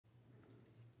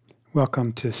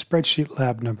Welcome to Spreadsheet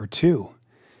Lab number 2.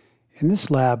 In this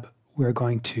lab, we're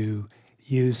going to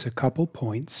use a couple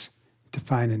points to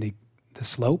find the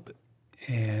slope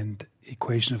and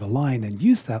equation of a line and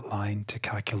use that line to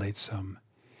calculate some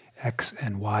x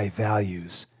and y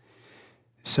values.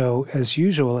 So as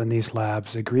usual in these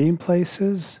labs, the green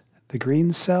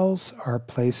cells are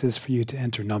places for you to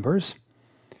enter numbers.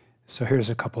 So here's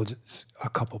a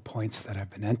couple points that have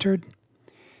been entered.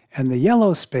 And the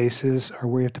yellow spaces are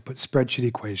where you have to put spreadsheet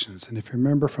equations. And if you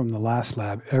remember from the last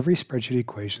lab, every spreadsheet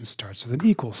equation starts with an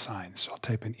equal sign. So I'll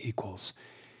type in equals.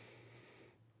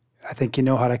 I think you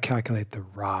know how to calculate the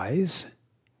rise.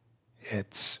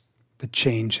 It's the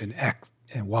change in x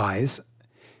and y's.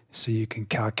 So you can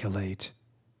calculate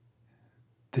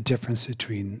the difference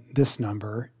between this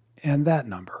number and that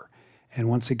number. And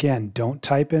once again, don't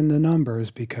type in the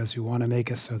numbers because we want to make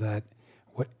it so that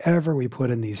whatever we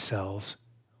put in these cells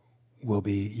will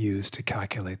be used to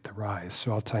calculate the rise.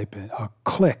 So I'll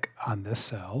click on this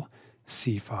cell,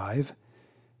 C5,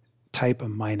 type a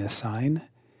minus sign,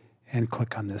 and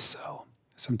click on this cell.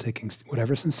 So I'm taking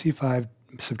whatever's in C5,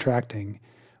 subtracting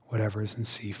whatever's in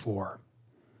C4.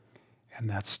 And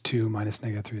that's 2 minus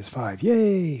 -3 is 5.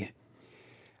 Yay!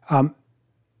 In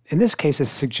this case, it's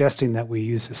suggesting that we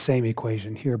use the same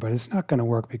equation here, but it's not going to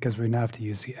work because we now have to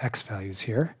use the x values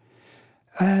here.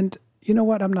 And you know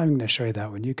what? I'm not even going to show you that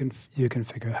one. You can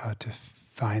figure out how to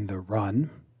find the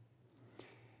run.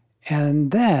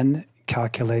 And then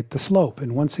calculate the slope.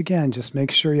 And once again, just make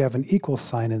sure you have an equal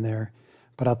sign in there,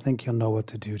 but I think you'll know what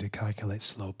to do to calculate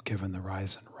slope given the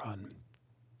rise and run.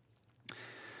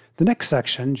 The next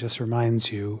section just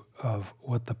reminds you of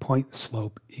what the point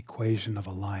slope equation of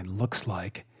a line looks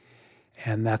like.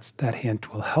 And that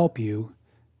hint will help you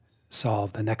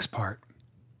solve the next part.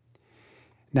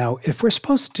 Now, if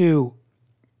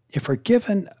we're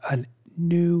given a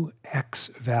new x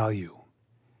value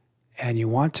and you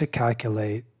want to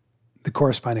calculate the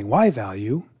corresponding y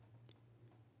value,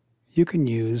 you can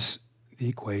use the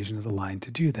equation of the line to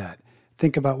do that.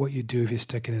 Think about what you do if you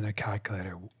stick it in a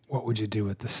calculator. What would you do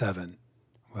with the 7?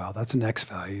 Well, that's an x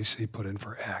value, so you put in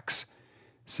for x.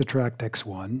 Subtract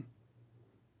x1,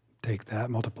 take that,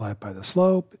 multiply it by the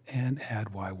slope, and add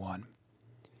y1.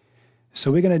 So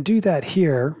we're going to do that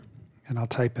here, and I'll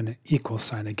type in an equal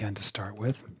sign again to start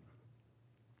with.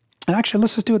 And actually,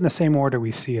 let's just do it in the same order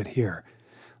we see it here.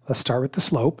 Let's start with the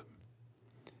slope.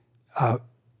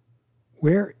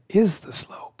 Where is the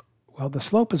slope? Well, the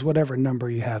slope is whatever number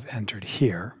you have entered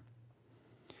here.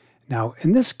 Now,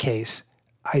 in this case,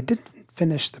 I didn't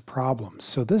finish the problem,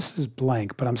 so this is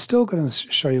blank, but I'm still going to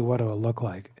show you what it will look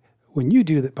like. When you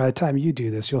do that, by the time you do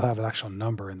this, you'll have an actual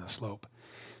number in the slope.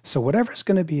 So whatever's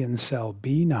going to be in cell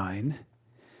B9, we're going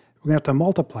to have to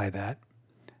multiply that.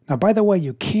 Now, by the way,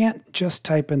 you can't just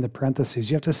type in the parentheses.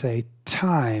 You have to say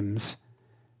times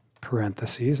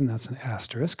parentheses, and that's an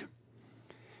asterisk.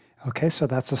 Okay, so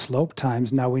that's a slope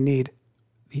times. Now we need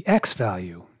the x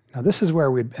value. Now this is where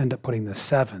we'd end up putting the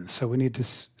 7. So we need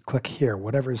to click here.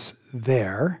 Whatever's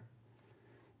there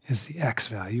is the x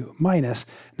value minus.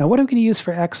 Now what are we going to use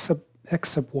for x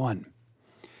sub 1?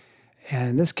 And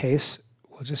in this case,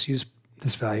 we'll just use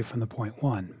this value from the point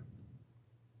 1.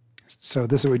 So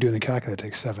this is what we do in the calculator.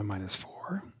 Take 7 minus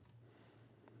 4.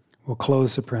 We'll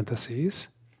close the parentheses.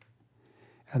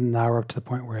 And now we're up to the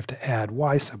point where we have to add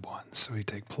y sub 1. So we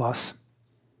take plus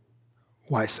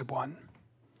y sub 1.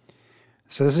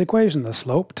 So this equation, the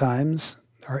slope times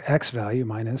our x value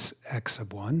minus x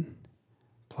sub 1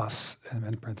 plus, and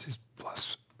then in parentheses,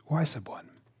 plus y sub 1.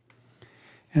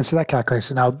 And so that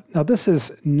calculates it. Now this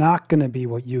is not going to be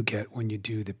what you get when you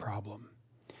do the problem.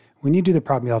 When you do the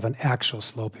problem, you'll have an actual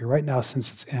slope here. Right now, since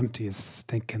it's empty, it's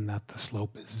thinking that the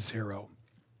slope is 0.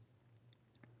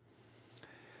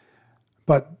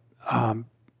 But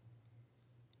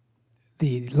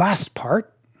the last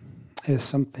part is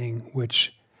something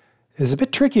which is a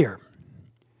bit trickier.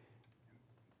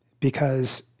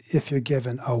 Because if you're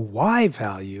given a y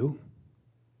value,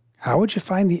 how would you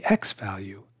find the x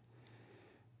value?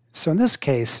 So in this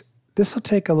case, this will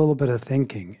take a little bit of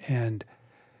thinking, and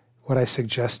what I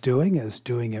suggest doing is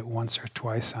doing it once or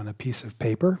twice on a piece of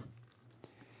paper,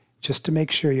 just to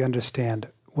make sure you understand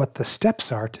what the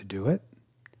steps are to do it,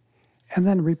 and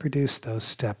then reproduce those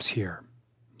steps here.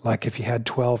 Like if you had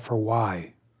 12 for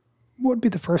y, what would be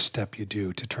the first step you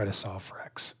do to try to solve for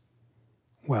x?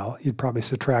 Well, you'd probably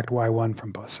subtract y1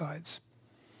 from both sides.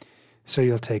 So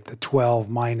you'll take the 12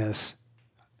 minus,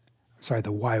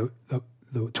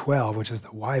 the 12, which is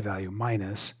the y value,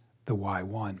 minus the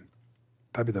y1.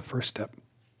 That'd be the first step.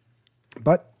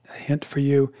 But a hint for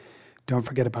you, don't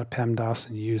forget about PEMDAS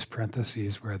and use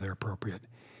parentheses where they're appropriate.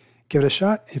 Give it a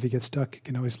shot. If you get stuck, you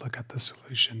can always look at the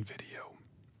solution video.